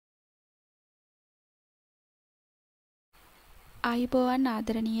ආයුබෝවන්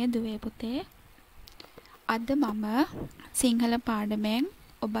ආදරණීය දුවේ පුතේ. අද මම සිංහල පාඩමෙන්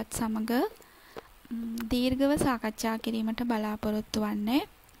ඔබත් සමග දීර්ඝව සාකච්ඡා කිරීමට බලාපොරොත්තු වන්නේ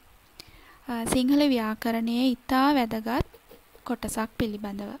සිංහල ව්‍යාකරණයේ ඉතා වැදගත් කොටසක්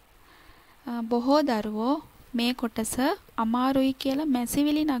පිළිබඳව. බොහෝ දරුවෝ මේ කොටස අමාරුයි කියලා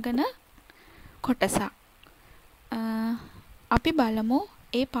මැසිවිලි නගන කොටසක්. අපි බලමු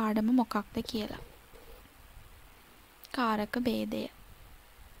ඒ පාඩම මොකක්ද කියලා. කාරක ભેදය.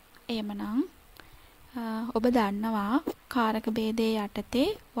 එහෙමනම් ඔබ දන්නවා කාරක ભેදයේ යටතේ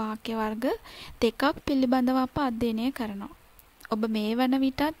වාක්‍ය වර්ග දෙකක් පිළිබඳව අප අධ්‍යයනය කරනවා. ඔබ මේ වන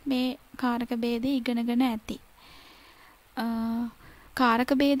විටත් මේ කාරක ભેදය ඉගෙනගෙන ඇති.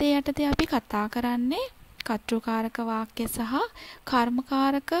 කාරක ભેදයේ යටතේ අපි කතා කරන්නේ කර්තෘකාරක වාක්‍ය සහ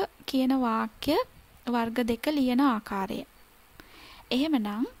කර්මකාරක කියන වාක්‍ය වර්ග දෙක ලියන ආකාරය.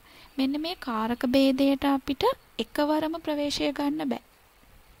 එහෙමනම් මෙන්න මේ කාරක ભેදයට අපිට එකවරම ප්‍රවේශය ගන්න බෑ.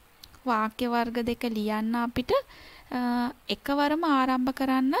 වාක්‍ය වර්ග දෙක ලියන්න අපිට එකවරම ආරම්භ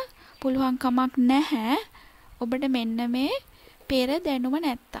කරන්න පුළුවන් කමක් නැහැ. ඔබට මෙන්න මේ පෙර දැනුම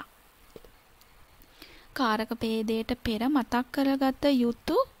නැත්තම්. කාරක ભેදයට පෙර මතක් කරගත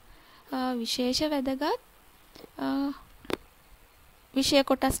යුතු විශේෂ වැදගත් විෂය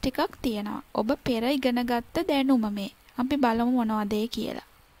කොටස් ටිකක් තියෙනවා. ඔබ පෙර ඉගෙනගත්ත දැනුම මේ. අපි බලමු මොනවද කියලා.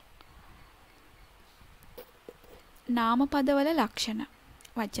 නාමපදවල ලක්ෂණ.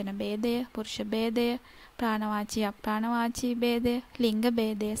 වචන ભેදය, පුරුෂ ભેදය, ප්‍රාණවාචී අප්‍රාණවාචී ભેදය, ලිංග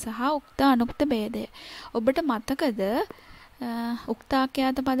ભેදය සහ උක්ත අනුක්ත ભેදය. ඔබට මතකද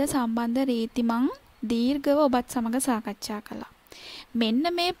උක්තාඛ්‍යාත පද සම්බන්ධ රීති මං දීර්ඝව ඔබත් සමග සාකච්ඡා කළා. මෙන්න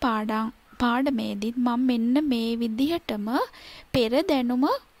මේ පාඩමේදීත් මම මෙන්න මේ විදිහටම පෙර දැනුම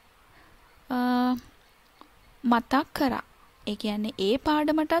මතක් කරා. ඒ කියන්නේ ඒ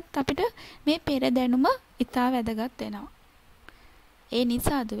පාඩමටත් අපිට මේ පෙර දැනුම ඉතා වැදගත් වෙනවා. ඒ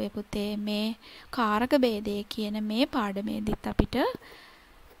නිසා දුවේ පුතේ මේ කාරක ભેදය කියන මේ පාඩමේදීත් අපිට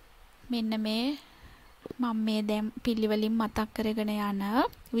මෙන්න මේ මම මේ දැන් පිළිවෙලින් මතක් කරගෙන යන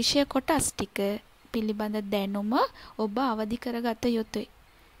විෂය කොටස් ටික පිළිබඳ දැනුම ඔබ අවදි කරගත යුතුයි.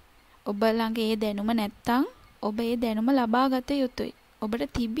 ඔබ ළඟ ඒ දැනුම නැත්තම් ඔබ ඒ දැනුම ලබා ගත යුතුයි. ඔබට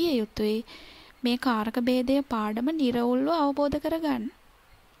තිබිය යුතුයි මේ කාරක ભેදය පාඩම නිර්වුල්ව අවබෝධ කරගන්න.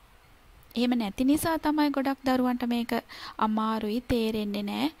 එහෙම නැති නිසා තමයි ගොඩක් දරුවන්ට මේක අමාරුයි තේරෙන්නේ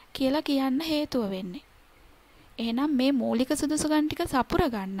නැහැ කියලා කියන්න හේතුව වෙන්නේ. එහෙනම් මේ මූලික සුදුසුකම් ටික සපුර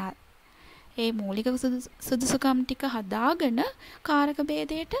ගන්නා. ඒ මූලික සුදුසුකම් ටික හදාගෙන කාරක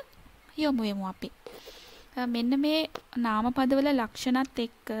ભેදයට යොමු වෙමු අපි. මෙන්න මේ නාමපදවල ලක්ෂණත්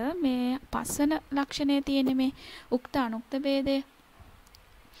එක්ක මේ පස්වන ලක්ෂණය තියෙන මේ උක්ත අනුක්ත ભેදය.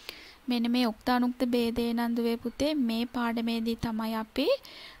 මෙන්න මේ උක්ත අනුක්ත ભેදේ නන්දුවේ පුතේ මේ පාඩමේදී තමයි අපි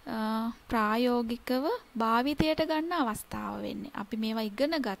ප්‍රායෝගිකව භාවිතයට ගන්න අවස්ථාව වෙන්නේ. අපි මේවා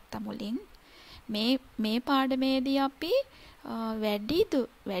ඉගෙන ගත්ත මුලින් මේ පාඩමේදී අපි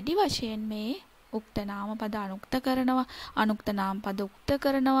වැඩි වශයෙන් මේ උක්ත නාමපද අනුක්ත කරනවා, අනුක්ත නාමපද උක්ත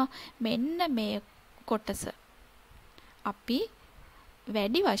කරනවා. මෙන්න මේ කොටස අපි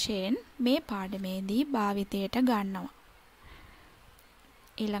වැඩි වශයෙන් මේ පාඩමේදී භාවිතයට ගන්නවා.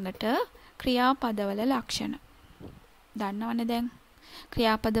 ඊළඟට ක්‍රියාපදවල ලක්ෂණ. දන්නවනේ දැන්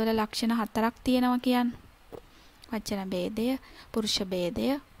ක්‍රියාපදවල ලක්ෂණ 4ක් තියෙනවා කියන්නේ. වචන ભેදය, පුරුෂ ભેදය,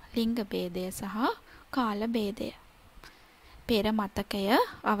 ලිංග ભેදය සහ කාල ભેදය. පෙර මතකය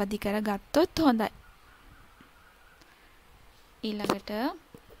අවදි කරගත්තොත් හොඳයි. ඊළඟට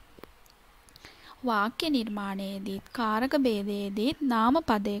වාක්‍ය නිර්මාණයේදී කාරක ભેදයේදී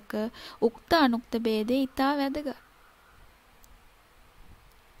නාමපදයක උක්ත අනුක්ත ભેදය ඉතා වැදගත්.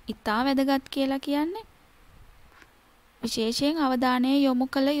 ඉතා වැදගත් කියලා කියන්නේ විශේෂයෙන් අවධානය යොමු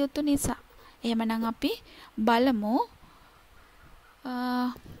කළ යුතු නිසා. එහෙමනම් අපි බලමු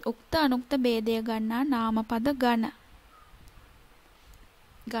උක්ත අනුක්ත ભેදය ගන්නා නාමපද ගණ.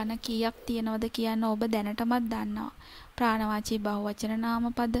 ගණ කීයක් තියෙනවද කියන ඔබ දැනටමත් දන්නවා. ප්‍රාණවාචී බහුවචන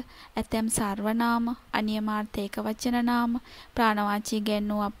නාමපද, ඇතැම් සර්වනාම, අනියමාර්ථ ඒකවචන නාම, ප්‍රාණවාචී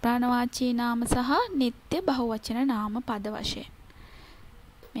ගැන්වූ අප්‍රාණවාචී නාම සහ නිත්‍ය බහුවචන නාම පද වශයෙන්.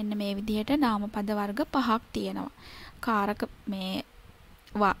 මෙන්න මේ විදිහට නාමපද වර්ග 5ක් තියෙනවා. කාරක මේ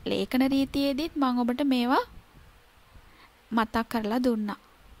ලේඛන රීතියේදීත් මම ඔබට මේවා මතක් කරලා දුන්නා.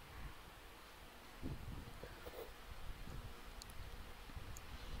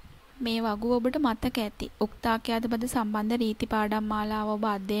 මේ වගුව ඔබට මතක ඇති. උක්තාඛ්‍යාත පද සම්බන්ධ රීති පාඩම් මාලාව ඔබ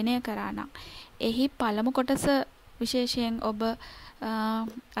අධ්‍යයනය කරා නම් එහි පළමු කොටස විශේෂයෙන් ඔබ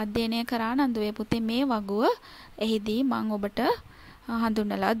අධ්‍යයනය කරා නම් දුවේ පුතේ මේ වගුව එහිදී මම ඔබට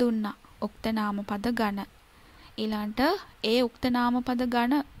හඳුන්වලා දුන්නා. උක්ත නාමපද ගණ. ඊළඟට ඒ උක්ත නාමපද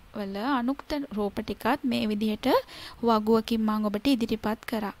ගණ වල අනුක්ත රූප ටිකත් මේ විදිහට වගුවකින් මම ඔබට ඉදිරිපත්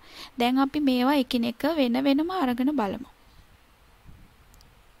කරා. දැන් අපි මේවා එකිනෙක වෙන වෙනම අරගෙන බලමු.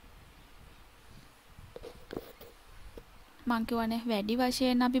 මං කියවනේ වැඩි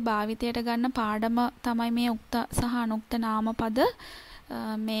වශයෙන් අපි භාවිතයට ගන්න පාඩම තමයි මේ උක්ත සහ අනුක්ත නාමපද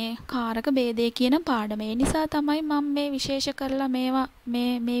මේ කාරක ભેදේ කියන පාඩම. ඒ නිසා තමයි මම මේ විශේෂ කරලා මේවා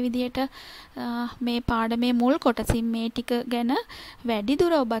මේ විදිහට මේ පාඩමේ මුල් කොටසින් මේ ටික ගැන වැඩි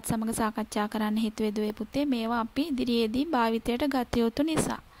දුර ඔබත් සමග සාකච්ඡා කරන්න හිතුවේ පුතේ. මේවා අපි ඉදිරියේදී භාවිතයට ගත යුතු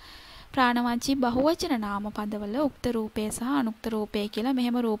නිසා. ප්‍රාණවාචී බහුවචන නාමපදවල උක්ත රූපය සහ අනුක්ත රූපය කියලා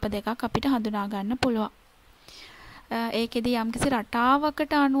මෙහෙම රූප දෙකක් අපිට හඳුනා ගන්න පුළුවන්. ඒකෙදී යම්කිසි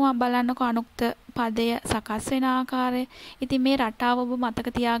රටාවකට අනුව බලන්නකො අනුක්ත පදය සකස් වෙන ආකාරය. ඉතින් මේ රටාව ඔබ මතක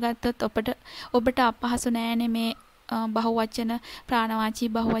තියාගත්තොත් ඔබට අපහසු නෑනේ මේ බහුවචන ප්‍රාණවාචී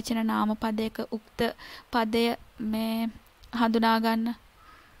බහුවචන නාමපදයක උක්ත පදය මේ හඳුනා ගන්න.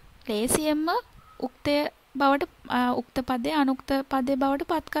 ලේසියෙන්ම උක්ත පදේ අනුක්ත පදේ බවට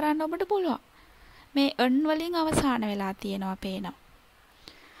පත් කරන්න ඔබට පුළුවන්. මේ අන් වලින් අවසාන වෙලා තියෙනවා පේනවා.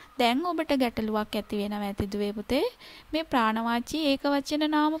 දැන් ඔබට ගැටලුවක් ඇති වෙනවා ඇති දුවේ පුතේ මේ ප්‍රාණවාචී ඒකවචන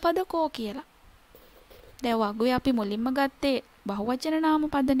නාමපද කෝ කියලා. දැන් වගුවේ අපි මුලින්ම ගත්තේ බහුවචන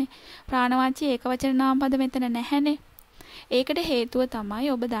නාමපදනේ. ප්‍රාණවාචී ඒකවචන නාමපද මෙතන නැහැනේ. ඒකට හේතුව තමයි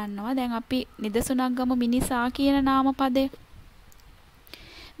ඔබ දන්නවා දැන් අපි නිදසුනක් ගමු මිනිසා කියන නාමපදේ.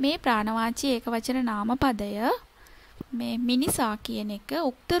 මේ ප්‍රාණවාචී ඒකවචන නාමපදය මේ මිනිසා කියන එක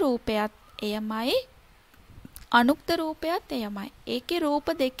උක්ත රූපයත් එයමයි අනුක්ත රූපයත් එයමයි. ඒකේ රූප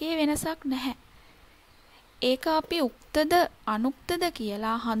දෙකේ වෙනසක් නැහැ. ඒක අපි උක්තද අනුක්තද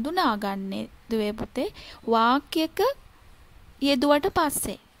කියලා හඳුනාගන්නේ දුවේ පුතේ වාක්‍යයක යෙදුවට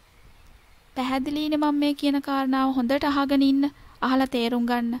පස්සේ. පැහැදිලිනේ මම මේ කියන කාරණාව හොඳට අහගෙන ඉන්න. අහලා තේරුම්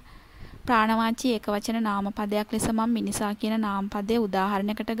ගන්න. ප්‍රාණවාචී ඒකවචන නාමපදයක් ලෙස මම මිනිසා කියන නාමපදයේ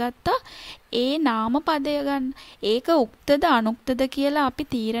උදාහරණයකට ගත්තා. ඒ නාමපදය ගන්න. ඒක උක්තද අනුක්තද කියලා අපි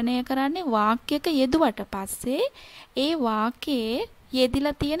තීරණය කරන්නේ වාක්‍යයක යෙදුවට පස්සේ ඒ වාක්‍යයේ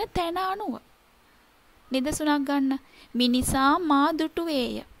යෙදිලා තියෙන තැන අනුව. නිදසුනක් ගන්න. මිනිසා මා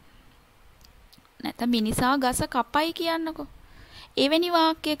දුටුවේය. නැත්නම් මිනිසා ගස කපයි කියන්නකෝ. එවැනි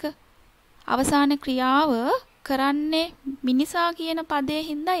වාක්‍යයක අවසාන ක්‍රියාව කරන්නේ මිනිසා කියන පදයේ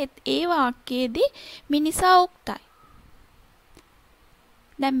හින්දා ඒ වාක්‍යයේදී මිනිසා උක්තයි.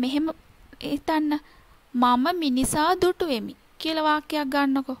 දැන් මෙහෙම හිතන්න මම මිනිසා දුටුවෙමි කියලා වාක්‍යයක්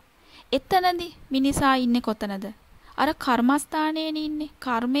ගන්නකො. එතනදී මිනිසා ඉන්නේ කොතනද? අර කර්මස්ථානයේනේ ඉන්නේ.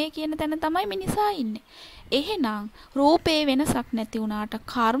 කර්මය කියන තැන තමයි මිනිසා ඉන්නේ. එහෙනම් රූපේ වෙනසක් නැති වුණාට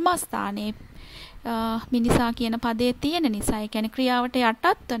කර්මස්ථානයේ මිනිසා කියන පදේ තියෙන නිසා ඒ කියන්නේ ක්‍රියාවට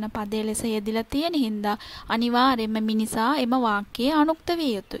යටත් වෙන පදේ ලෙස යෙදිලා තියෙන හින්දා අනිවාර්යයෙන්ම මිනිසා එම වාක්‍යයේ අනුක්ත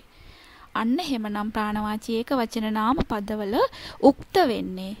විය යුතුයි. අන්න එහෙමනම් ප්‍රාණවාචී ඒකවචන නාමපදවල උක්ත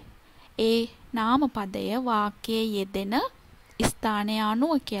වෙන්නේ ඒ නාමපදය වාක්‍යයේ යෙදෙන ස්ථානය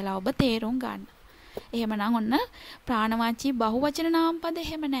අනුව කියලා ඔබ තේරුම් ගන්න. එහෙමනම් ඔන්න ප්‍රාණවාචී බහුවචන නාමපද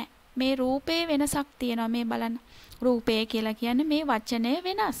එහෙම නැහැ. මේ රූපේ වෙනසක් තියෙනවා මේ බලන්න. රූපය කියලා කියන්නේ මේ වචනය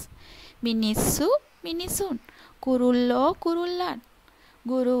වෙනස්. මිනිස්සු මිනිසුන්, කුරුල්ලෝ කුරුල්ලන්,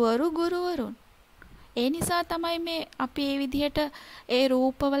 ගුරුවරු ගුරුවරුන්. ඒ නිසා තමයි මේ අපි මේ විදිහට ඒ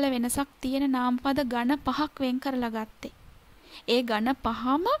රූපවල වෙනසක් තියෙන නාමපද ඝන පහක් වෙන් කරලා ගත්තේ. ඒ ඝන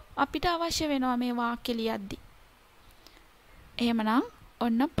පහම අපිට අවශ්‍ය වෙනවා මේ වාක්‍ය ලියද්දි. එහෙමනම්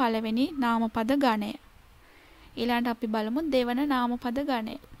ඔන්න පළවෙනි නාමපද ඝණය. ඊළඟට අපි බලමු දෙවන නාමපද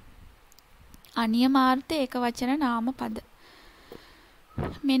ඝණය. අනියමාර්ථ ඒකවචන නාමපද.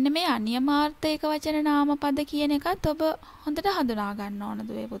 මෙන්න මේ අනියමාර්ථ ඒකවචන නාමපද කියන එකත් ඔබ හොඳට හඳුනා ගන්න ඕන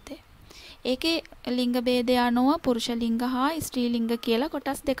දුවේ පුතේ. ඒකේ ලිංග ભેදය අනුව පුරුෂ ලිංග හා ස්ත්‍රී ලිංග කියලා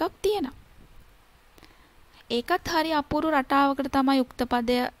කොටස් දෙකක් තියෙනවා. ඒකත් හරි අපූර්ව රටාවකට තමයි උක්ත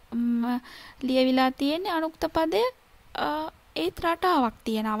පදය ලියවිලා තියෙන්නේ. අනුක්ත පදය ඒත් රටාවක්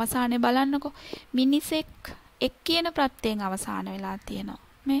තියෙන. අවසානයේ බලන්නකෝ මිනිසෙක් එක් කියන ප්‍රත්‍යයෙන් අවසාන වෙලා තියෙනවා.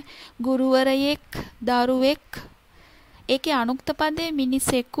 මේ ගුරුවරයෙක් දරුවෙක් ඒකේ අනුක්ත පදයේ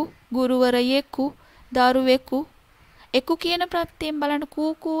මිනිසෙකු ගුරුවරයෙකු දරුවෙකු එකු කියන ප්‍රත්‍යයෙන් බලන්න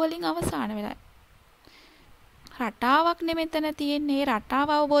කූ වලින් අවසාන වෙලා. රටාවක් නෙමෙතන තියෙන්නේ. රටාව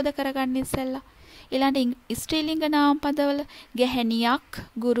අවබෝධ කරගන්න ඉස්සෙල්ලා. ඊළඟ ස්ත්‍රීලිංග නාමපදවල ගැහැණියක්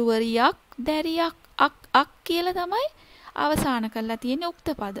ගුරුවරියක් දැරියක් අක් කියලා තමයි අවසාන කරලා තියෙන්නේ උක්ත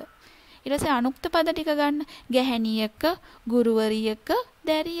පද. ඊට පස්සේ අනුක්ත පද ටික ගන්න ගැහැණියක ගුරුවරියක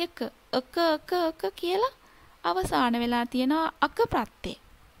දැරියක එක කියලා අවසාන වෙලා තියෙන අක ප්‍රත්‍යය.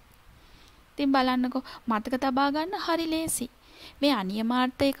 ඉතින් බලන්නකෝ මතක තබා ගන්න හරි ලේසි. මේ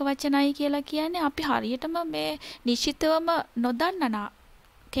අනියමාර්ථ ඒකවචනයි කියලා කියන්නේ අපි හරියටම මේ නිශ්චිතවම නොදන්නන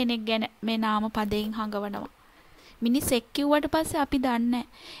කෙනෙක් ගැන මේ නාම පදයෙන් හඟවනවා. මිනිසෙක් කිව්වට පස්සේ අපි දන්නේ නැහැ.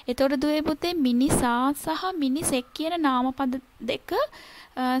 ඒතකොට දුවේ පුතේ මිනිසා සහ මිනිසෙක් කියන නාමපද දෙක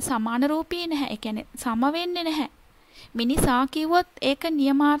සමාන රූපී නැහැ. ඒ කියන්නේ සම වෙන්නේ නැහැ. මිනිසා කිව්වොත් ඒක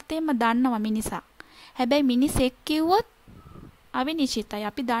නියමාර්ථයෙන්ම දන්නවා මිනිසා. හැබැයි මිනිසෙක් කිව්වොත් අවිනිශ්චිතයි.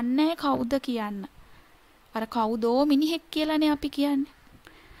 අපි දන්නේ කවුද කියන්න. අර කවුදෝ මිනිහෙක් කියලානේ අපි කියන්නේ.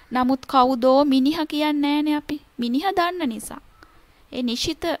 නමුත් කවුදෝ මිනිහා කියන්නේ නැහනේ අපි. මිනිහා දන්න නිසා. ඒ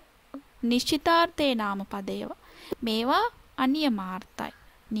නිශ්චිතාර්ථේ නාමපදේව. මේවා අනියමාර්ථයි.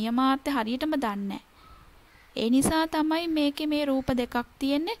 නියමාර්ථය හරියටම දන්නේ ඒ නිසා තමයි මේකේ මේ රූප දෙකක්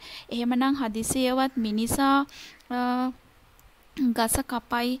තියෙන්නේ. එහෙමනම් හදිසියවත් මිනිසා ගස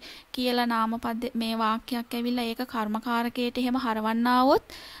කපයි කියලා නාමපද මේ වාක්‍යයක් ඇවිල්ලා ඒක කර්මකාරකයට එහෙම හරවන්නවොත්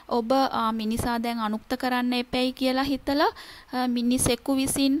ඔබ මිනිසා දැන් අනුක්ත කරන්න එපැයි කියලා හිතලා මිනිසෙකු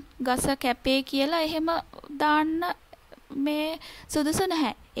විසින් ගස කැපේ කියලා එහෙම දාන්න මේ සුදුසු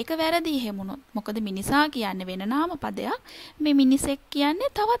නැහැ. ඒක වැරදි හැමුණොත්. මොකද මිනිසා කියන්නේ වෙන නාමපදයක්. මේ මිනිසෙක්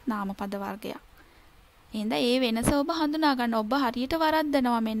කියන්නේ තවත් නාමපද වර්ගයක්. එහෙනම් ඒ වෙනස ඔබ හඳුනා ගන්න. ඔබ හරියට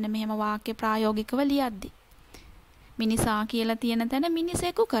වරද්දනවා මෙන්න මෙහෙම වාක්‍ය ප්‍රායෝගිකව ලියද්දී. මිනිසා කියලා තියෙන තැන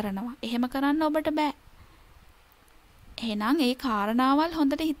මිනිසෙකු කරනවා. එහෙම කරන්න ඔබට බෑ. එහෙනම් ඒ කාරණාවල්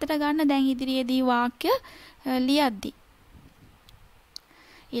හොඳට හිතට ගන්න දැන් ඉදිරියේදී වාක්‍ය ලියද්දී.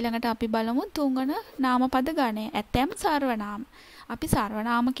 ඊළඟට අපි බලමු තුන්වන නාමපද ගණය. ඇතැම් සර්වනාම. අපි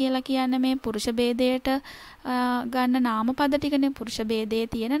සර්වනාම කියලා කියන්නේ මේ පුරුෂ ભેදයට ගන්න නාමපද ටිකනේ. පුරුෂ ભેදයේ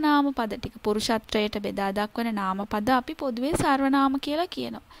තියෙන නාමපද ටික. පුරුෂත්වයට බෙදා දක්වන නාමපද අපි පොදුවේ සර්වනාම කියලා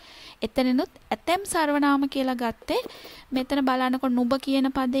කියනවා. එතනනොත් ඇතැම් සර්වනාම කියලා ගත්තේ මෙතන බලනකො නුඹ කියන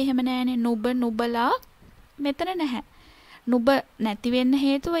පදේ එහෙම නැහැනේ. නුඹ නුඹලා මෙතන නැහැ. නුඹ නැති වෙන්න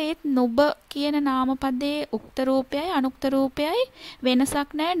හේතුව ඒත් නුඹ කියන නාමපදයේ උක්ත රූපයයි අනුක්ත රූපයයි වෙනසක්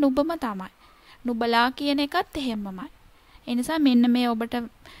නැහැ. නුඹම තමයි. නුඹලා කියන එකත් එහෙමමයි. ඒ නිසා මෙන්න මේ ඔබට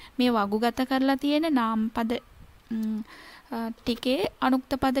මේ වගුගත කරලා තියෙන නාමපද ටිකේ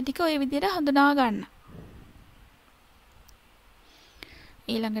අනුක්ත පද ටික ওই විදිහට හඳුනා ගන්න.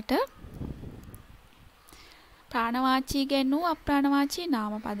 ඊළඟට ප්‍රාණවාචී ගැනූ අප්‍රාණවාචී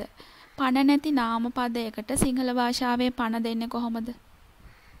නාමපද. පණ නැති නාමපදයකට සිංහල භාෂාවේ පණ දෙන්නේ කොහොමද?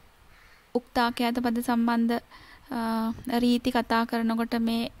 උක්තාඛ්‍යාත පද සම්බන්ධ රීති කතා කරනකොට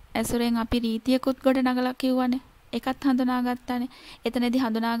මේ ඇසුරෙන් අපි රීතියකුත් ගොඩ නගලා කිව්වනේ. ඒකත් හඳුනාගත්තානේ. එතනදී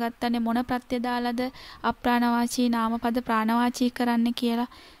හඳුනාගත්තානේ මොන ප්‍රත්‍ය දාලාද අප්‍රාණවාචී නාමපද ප්‍රාණවාචී කරන්න කියලා.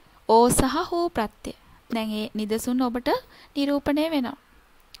 ඕ සහ හෝ ප්‍රත්‍ය. දැන් මේ නිදසුන් ඔබට නිරූපණය වෙනවා.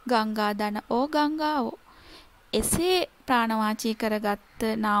 ගංගා දන ඕ ගංගාවෝ. එසේ ප්‍රාණවාචී කරගත්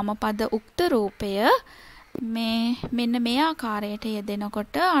නාමපද උක්ත රූපය මේ මෙන්න මේ ආකාරයට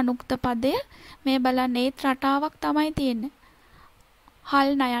යෙදෙනකොට අනුක්ත පදය මේ බලන්න ඒ රටාවක් තමයි තියෙන්නේ. හල්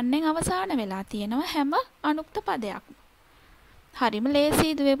නයන්නෙන් අවසාන වෙලා තියෙනවා හැම අනුක්ත පදයක්ම. හරිම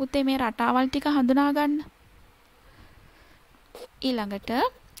ලේසියි දුවේ පුතේ මේ රටාවල් ටික හඳුනා ගන්න. ඊළඟට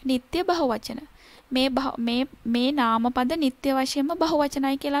නිත්‍ය බහුවචන. මේ නාමපද නිත්‍ය වශයෙන්ම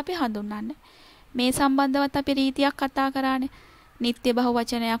බහුවචනයි කියලා අපි හඳුන්වන්නේ. මේ සම්බන්ධවත් අපි රීතියක් කතා කරානේ. නිත්‍ය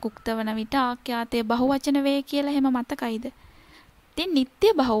බහුවචනයක් උක්ත වන විට ආඛ්‍යාතයේ බහුවචන වේ කියලා එහෙම මතකයිද? ඉතින් නිත්‍ය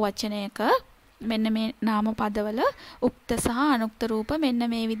බහුවචනයක මෙන්න මේ නාමපදවල උක්ත සහ අනුක්ත රූප මෙන්න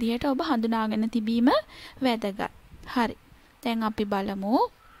මේ විදිහට ඔබ හඳුනාගෙන තිබීම වැදගත්. හරි. දැන් අපි බලමු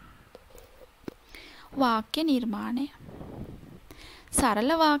වාක්‍ය නිර්මාණය. සරල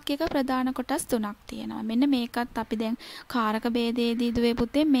වාක්‍යයක ප්‍රධාන කොටස් තුනක් තියෙනවා. මෙන්න මේකත් අපි දැන් කාරක ભેදයේදී දුවේ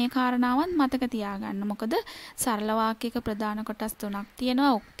පුතේ මේ කාරණාවන් මතක තියාගන්න. මොකද සරල වාක්‍යයක ප්‍රධාන කොටස් තුනක්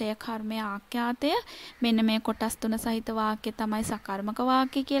තියෙනවා. උක්තය, කර්මය, ආඛ්‍යාතය. මෙන්න මේ කොටස් තුන සහිත වාක්‍ය තමයි සකර්මක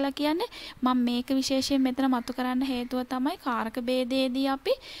වාක්‍ය කියලා කියන්නේ. මම මේක විශේෂයෙන් මෙතන මතු කරන්න හේතුව තමයි කාරක ભેදයේදී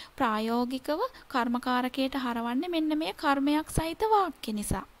අපි ප්‍රායෝගිකව කර්මකාරකයට හරවන්නේ මෙන්න මේ කර්මයක් සහිත වාක්‍ය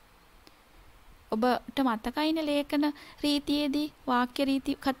නිසා. ඔබට මතකයිනේ ලේඛන රීතියේදී වාක්‍ය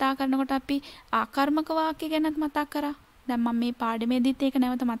රීති කතා කරනකොට අපි ආකර්මක වාක්‍ය ගැනත් මතක් කරා. දැන් මම මේ පාඩමේදීත් ඒක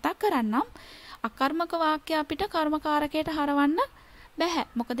නැවත මතක් කරන්නම්. අකර්මක වාක්‍ය අපිට කර්මකාරකයට හරවන්න බැහැ.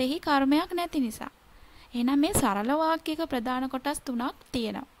 මොකද එහි කර්මයක් නැති නිසා. එහෙනම් මේ සරල වාක්‍යයක ප්‍රධාන කොටස් තුනක්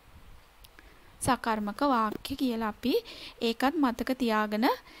තියෙනවා. සකර්මක වාක්‍ය කියලා අපි ඒකත් මතක තියාගෙන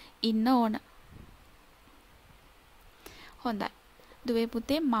ඉන්න ඕන. හොඳයි. දුවේ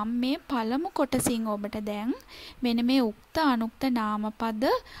පුතේ මම මේ පළමු කොටසින් ඔබට දැන් මෙන්න මේ උක්ත අනුක්ත නාමපද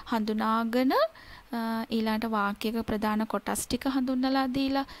හඳුනාගෙන ඊළඟට වාක්‍යයක ප්‍රධාන කොටස් ටික හඳුන්වලා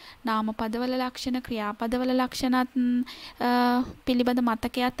දීලා නාමපදවල ලක්ෂණ ක්‍රියාපදවල ලක්ෂණත් පිළිබඳ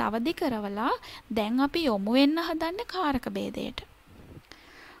මතකයක් අවදි කරවලා දැන් අපි යොමු වෙන්න හදන්නේ කාරක ભેදයට.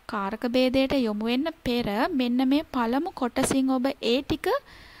 කාරක ભેදයට යොමු වෙන්න පෙර මෙන්න මේ පළමු කොටසින් ඔබ ඒ ටික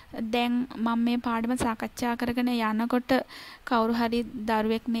දැන් මම මේ පාඩම සාකච්ඡා කරගෙන යනකොට කවුරු හරි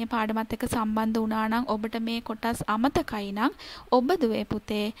දරුවෙක් මේ පාඩමත් එක්ක සම්බන්ධ වුණා නම් ඔබට මේ කොටස් අමතකයි නම් ඔබ දුවේ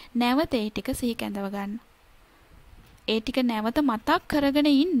පුතේ නැවත ඒ ටික සිහි කැඳව ගන්න. ඒ ටික නැවත මතක්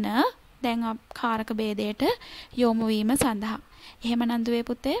කරගෙන ඉන්න දැන් කාරක ભેදයට යොමු වීම සඳහා. එහෙමනම් දුවේ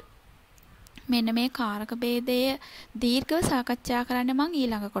පුතේ මෙන්න මේ කාරක ભેදය දීර්ඝව සාකච්ඡා කරන්න මම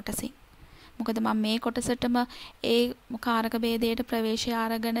ඊළඟ කොටසින්. මොකද මම මේ කොටසටම ඒ කාරක ભેදයට ප්‍රවේශය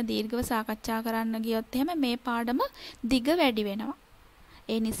අරගෙන දීර්ඝව සාකච්ඡා කරන්න ගියොත් එහෙම මේ පාඩම දිග වැඩි වෙනවා.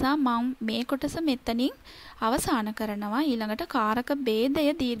 ඒ නිසා මම මේ කොටස මෙතනින් අවසන් කරනවා. ඊළඟට කාරක ભેදය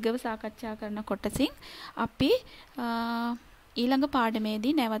දීර්ඝව සාකච්ඡා කරන කොටසින් අපි ඊළඟ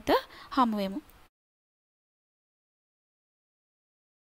පාඩමේදී නැවත හමු වෙමු.